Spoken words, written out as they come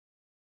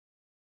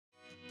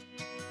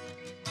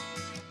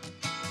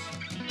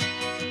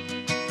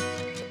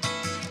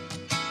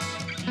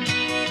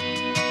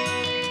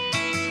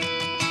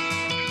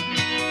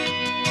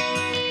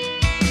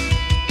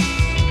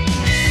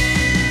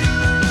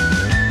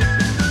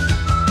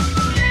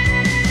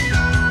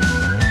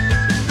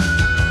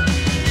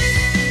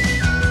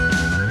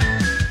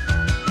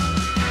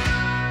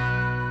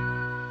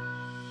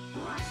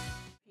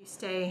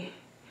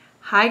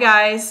Hi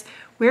guys,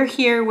 we're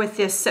here with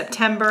this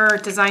September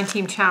Design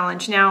Team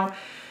Challenge. Now,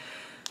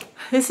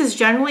 this is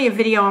generally a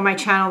video on my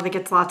channel that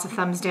gets lots of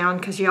thumbs down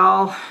because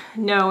y'all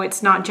know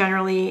it's not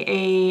generally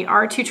a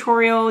art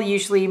tutorial,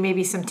 usually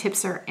maybe some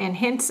tips and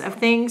hints of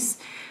things.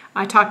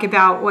 I talk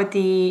about what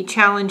the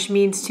challenge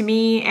means to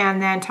me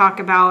and then talk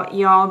about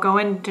y'all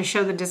going to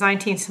show the design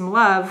team some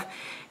love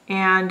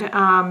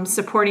and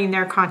supporting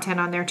their content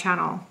on their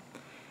channel.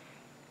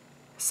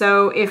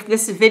 So if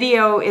this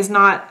video is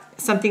not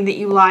something that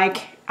you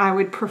like, I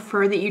would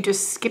prefer that you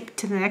just skip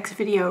to the next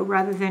video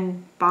rather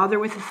than bother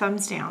with the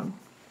thumbs down.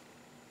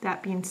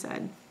 That being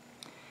said,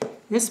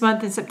 this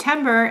month in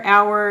September,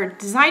 our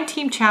Design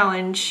Team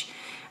Challenge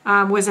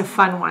was a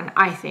fun one,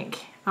 I think.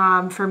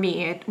 For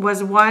me, it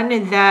was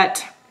one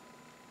that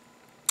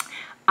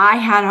I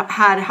had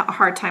a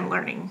hard time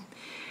learning,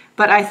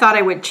 but I thought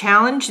I would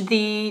challenge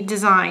the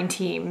design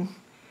team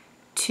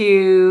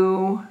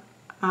to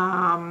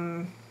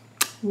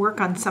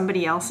work on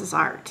somebody else's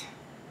art.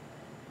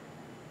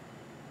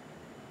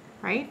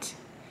 Right?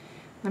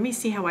 Let me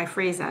see how I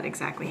phrase that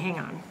exactly. Hang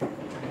on.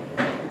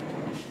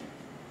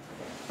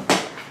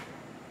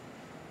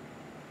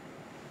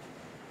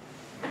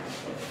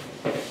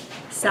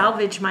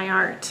 Salvage my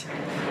art.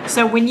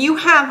 So when you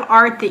have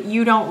art that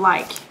you don't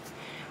like,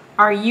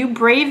 are you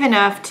brave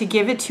enough to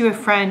give it to a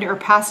friend or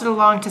pass it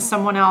along to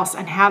someone else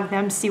and have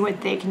them see what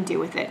they can do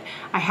with it?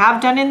 I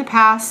have done in the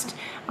past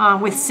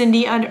with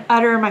Cindy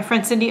Utter, my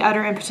friend Cindy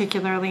Utter in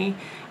particularly.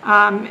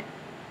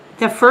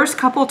 The first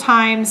couple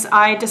times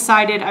I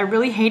decided I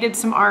really hated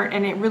some art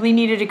and it really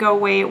needed to go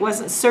away. It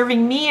wasn't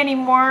serving me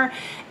anymore,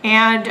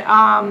 and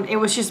it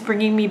was just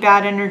bringing me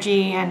bad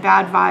energy and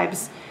bad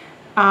vibes.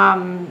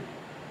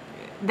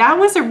 That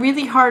was a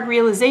really hard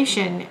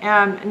realization.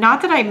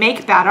 Not that I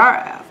make bad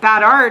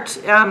art.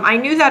 I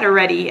knew that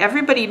already.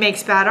 Everybody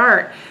makes bad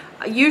art.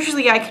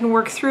 Usually I can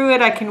work through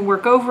it. I can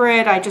work over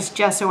it. I just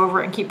gesso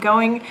over it and keep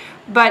going.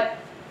 But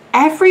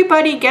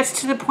everybody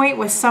gets to the point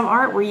with some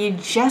art where you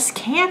just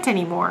can't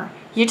anymore.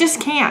 You just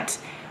can't.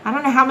 I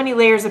don't know how many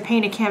layers of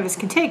paint a canvas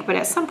can take, but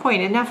at some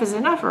point enough is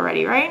enough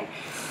already, right?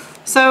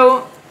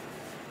 So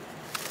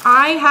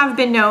I have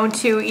been known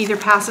to either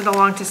pass it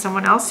along to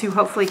someone else who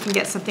hopefully can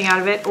get something out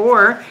of it,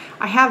 or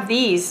I have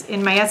these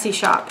in my Etsy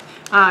shop.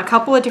 A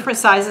couple of different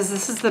sizes.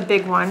 This is the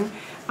big one.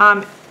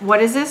 What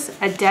is this?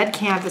 A dead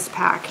canvas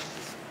pack.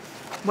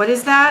 What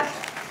is that?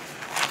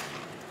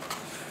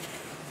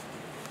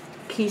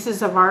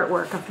 Pieces of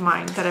artwork of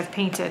mine that I've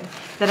painted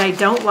that I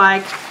don't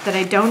like, that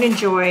I don't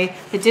enjoy,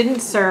 that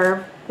didn't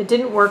serve, that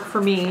didn't work for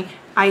me.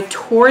 I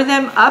tore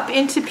them up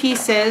into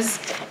pieces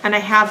and I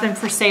have them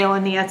for sale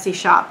in the Etsy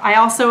shop. I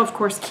also, of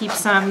course, keep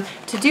some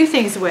to do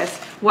things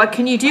with. What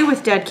can you do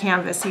with dead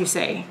canvas, you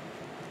say?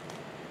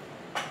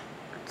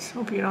 Let's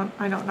hope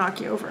I don't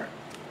knock you over.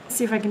 Let's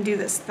see if I can do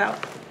this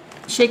without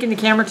shaking the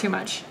camera too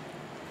much.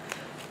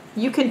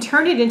 You can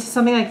turn it into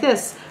something like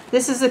this.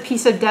 This is a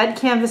piece of dead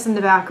canvas in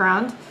the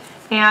background,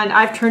 and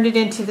I've turned it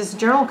into this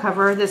journal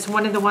cover. That's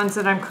one of the ones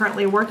that I'm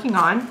currently working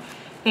on.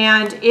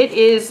 And it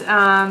is, so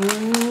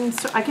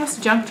I guess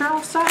junk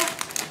journal style?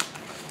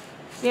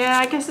 Yeah,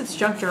 I guess it's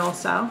junk journal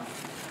style.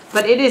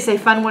 But it is a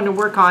fun one to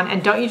work on,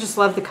 and don't you just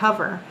love the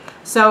cover?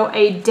 So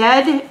a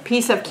dead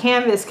piece of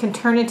canvas can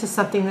turn into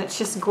something that's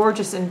just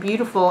gorgeous and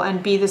beautiful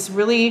and be this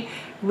really,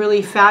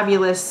 really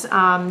fabulous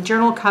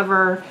journal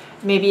cover.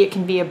 Maybe it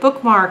can be a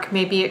bookmark,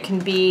 maybe it can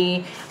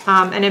be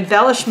an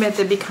embellishment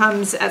that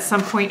becomes at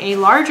some point a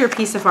larger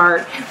piece of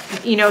art.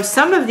 You know,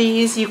 some of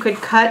these you could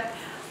cut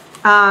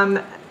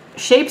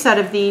shapes out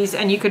of these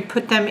and you could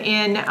put them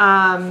in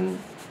a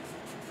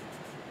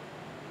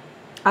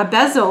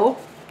bezel.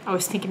 I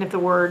was thinking of the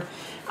word.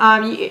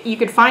 You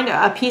could find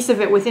a piece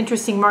of it with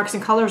interesting marks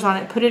and colors on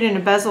it, put it in a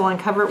bezel and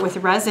cover it with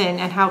resin,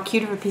 and how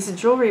cute of a piece of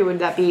jewelry would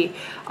that be?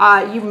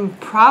 You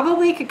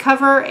probably could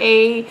cover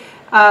a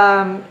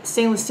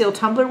stainless steel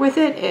tumbler with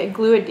it,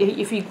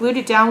 if you glued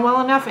it down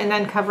well enough, and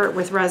then cover it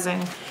with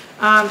resin.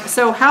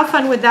 So how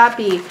fun would that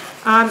be?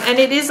 And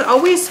it is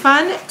always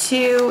fun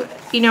to,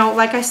 you know,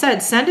 like I said,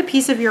 send a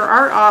piece of your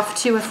art off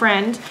to a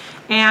friend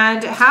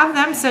and have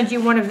them send you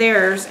one of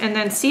theirs, and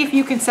then see if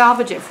you can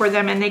salvage it for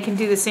them and they can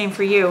do the same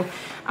for you.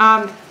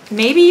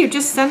 Maybe you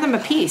just send them a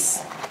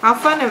piece. How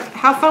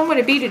fun would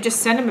it be to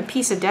just send them a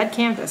piece of dead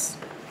canvas?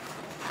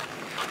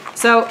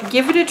 So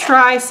give it a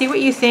try, see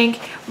what you think.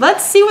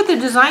 Let's see what the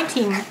design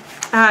team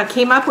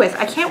came up with.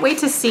 I can't wait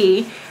to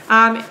see.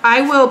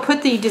 I will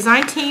put the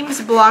design team's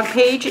blog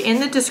page in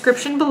the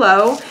description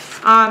below.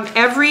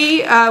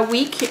 Every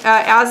week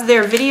as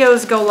their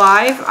videos go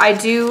live, I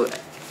do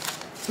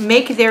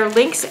make their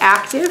links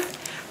active.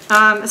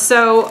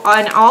 So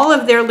on all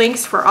of their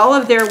links for all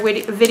of their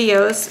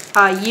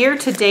videos year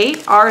to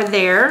date are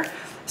there.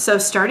 So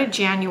start at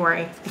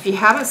January. If you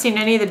haven't seen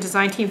any of the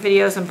design team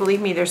videos, and believe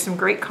me, there's some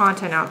great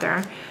content out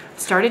there,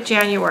 start at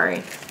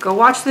January. Go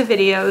watch the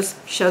videos,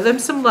 show them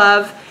some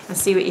love, and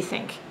see what you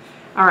think.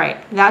 All right,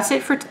 that's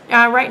it for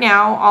right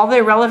now. All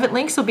the relevant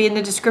links will be in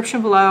the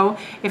description below.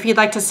 If you'd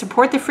like to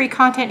support the free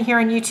content here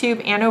on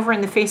YouTube and over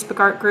in the Facebook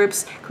art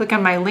groups, click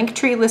on my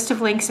Linktree list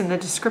of links in the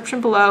description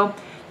below.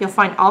 You'll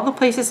find all the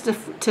places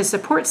to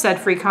support said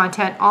free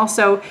content.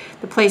 Also,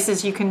 the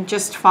places you can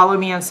just follow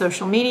me on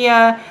social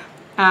media,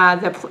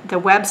 the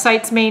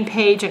website's main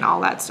page, and all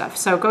that stuff.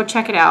 So go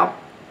check it out.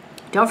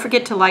 Don't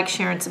forget to like,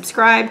 share, and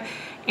subscribe,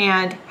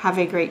 and have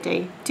a great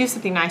day. Do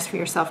something nice for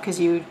yourself because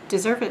you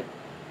deserve it.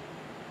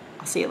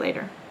 I'll see you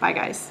later. Bye,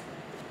 guys.